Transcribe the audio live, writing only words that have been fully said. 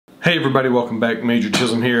Hey everybody, welcome back. Major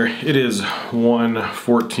Chisholm here. It is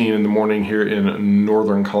 1:14 in the morning here in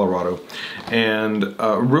northern Colorado. And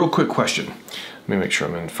a real quick question. Let me make sure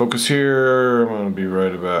I'm in focus here. I'm gonna be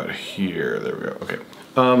right about here. There we go, okay.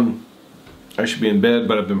 I should be in bed,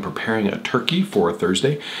 but I've been preparing a turkey for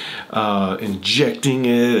Thursday. Injecting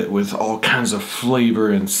it with all kinds of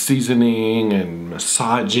flavor and seasoning and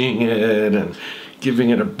massaging it and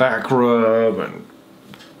giving it a back rub and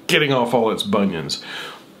getting off all its bunions.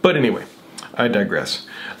 But anyway, I digress.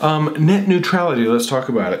 Net neutrality, let's talk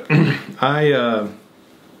about it. I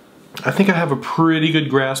think I have a pretty good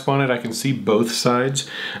grasp on it. I can see both sides.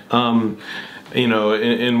 You know,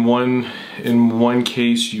 in one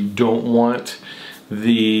case, you don't want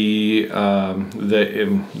the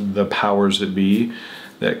powers that be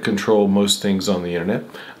that control most things on the internet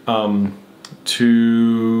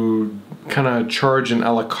to kind of charge an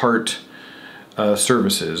a la carte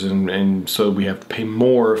services, and so we have to pay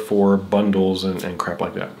more for bundles and crap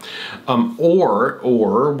like that.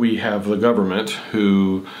 Or we have the government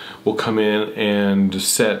who will come in and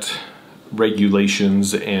set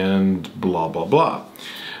regulations and blah blah blah.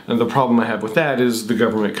 And the problem I have with that is the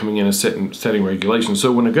government coming in and setting regulations.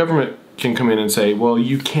 So when a government can come in and say, well,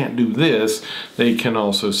 you can't do this, they can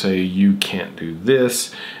also say you can't do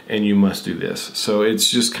this and you must do this. So it's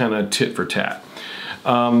just kind of tit for tat.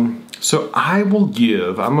 So I will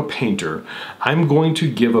give, I'm a painter, I'm going to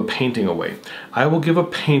give a painting away. I will give a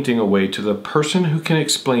painting away to the person who can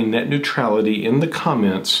explain net neutrality in the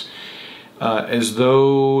comments as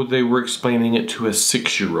though they were explaining it to a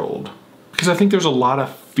 6-year-old. Because I think there's a lot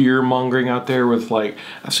of fear mongering out there with, like,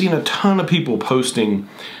 I've seen a ton of people posting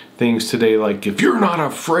things today like, if you're not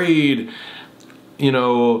afraid, you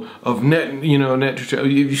know, of net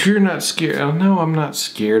neutrality, if you're not scared, oh, no, I'm not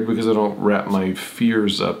scared because I don't wrap my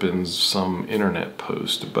fears up in some internet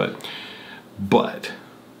post, but,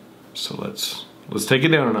 so let's take it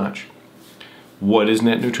down a notch. What is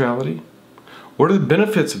net neutrality? What are the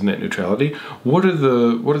benefits of net neutrality? What are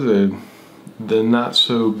the not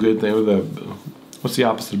so good things, what's the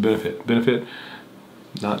opposite of benefit? Benefit?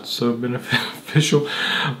 Not so beneficial.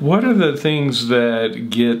 What are the things that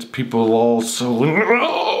get people all so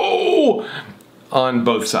on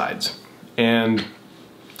both sides? And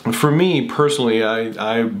for me personally, I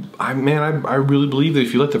really believe that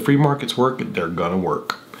if you let the free markets work, they're gonna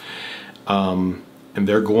work. And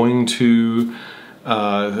they're going to,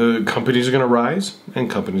 companies are gonna rise and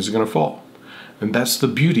companies are gonna fall. And that's the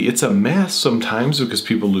beauty. It's a mess sometimes because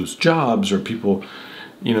people lose jobs or people,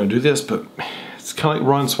 you know, do this, but it's kind of like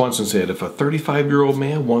Ron Swanson said, if a 35-year-old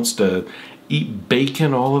man wants to eat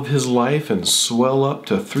bacon all of his life and swell up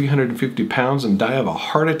to 350 pounds and die of a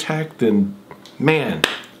heart attack, then man,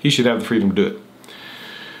 he should have the freedom to do it.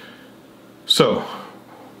 So,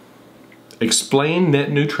 explain net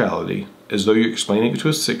neutrality as though you're explaining it to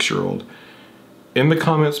a 6-year-old in the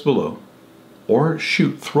comments below. Or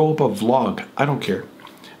shoot, throw up a vlog, I don't care.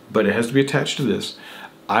 But it has to be attached to this.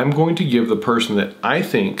 I'm going to give the person that I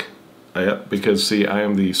think, because see, I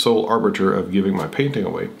am the sole arbiter of giving my painting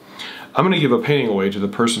away. I'm going to give a painting away to the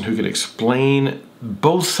person who can explain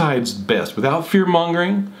both sides best, without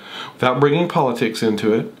fear-mongering, without bringing politics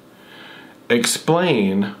into it.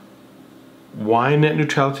 Explain why net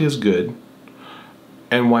neutrality is good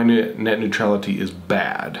and why net neutrality is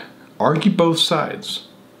bad. Argue both sides.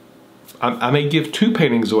 I may give 2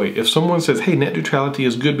 paintings away. If someone says, hey, net neutrality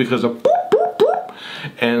is good because of boop, boop, boop,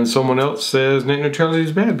 and someone else says net neutrality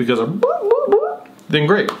is bad because of boop, boop, boop, then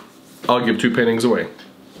great. I'll give 2 paintings away.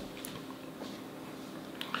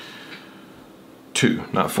 2,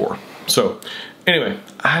 not 4. So, anyway,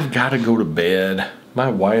 I've got to go to bed.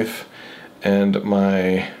 My wife and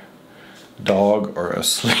my dog are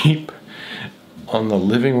asleep on the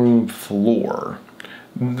living room floor.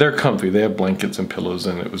 They're comfy, they have blankets and pillows,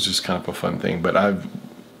 and it was just kind of a fun thing. But I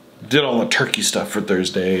did all the turkey stuff for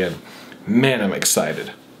Thursday, and man, I'm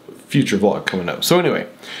excited. Future vlog coming up. So anyway,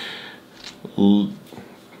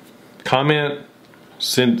 comment,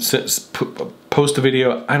 post a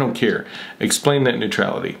video, I don't care. Explain net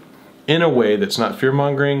neutrality in a way that's not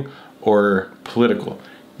fear-mongering or political.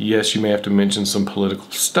 Yes, you may have to mention some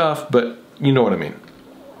political stuff, but you know what I mean.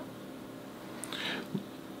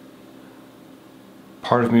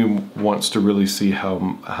 Part of me wants to really see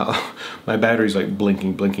how my battery's like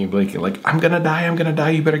blinking. Like, I'm gonna die,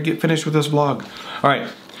 you better get finished with this vlog. All right,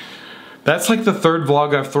 that's like the 3rd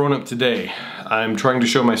vlog I've thrown up today. I'm trying to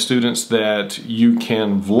show my students that you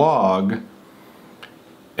can vlog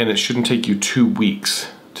and it shouldn't take you 2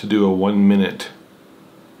 weeks to do a 1-minute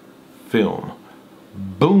film.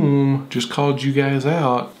 Boom, just called you guys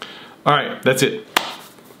out. All right, that's it.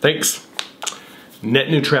 Thanks. Net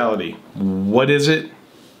neutrality. What is it?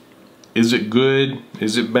 Is it good?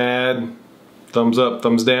 Is it bad? Thumbs up,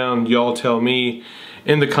 thumbs down. Y'all tell me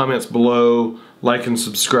in the comments below. Like and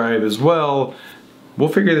subscribe as well. We'll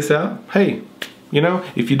figure this out. Hey, you know,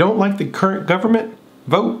 if you don't like the current government,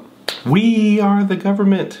 vote. We are the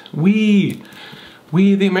government. We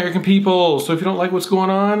the American people. So if you don't like what's going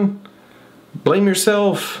on, blame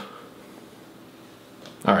yourself.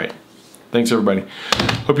 All right. Thanks, everybody.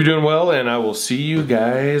 Hope you're doing well, and I will see you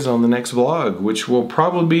guys on the next vlog, which will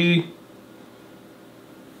probably be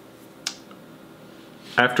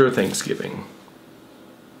after Thanksgiving.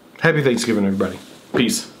 Happy Thanksgiving, everybody.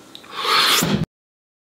 Peace.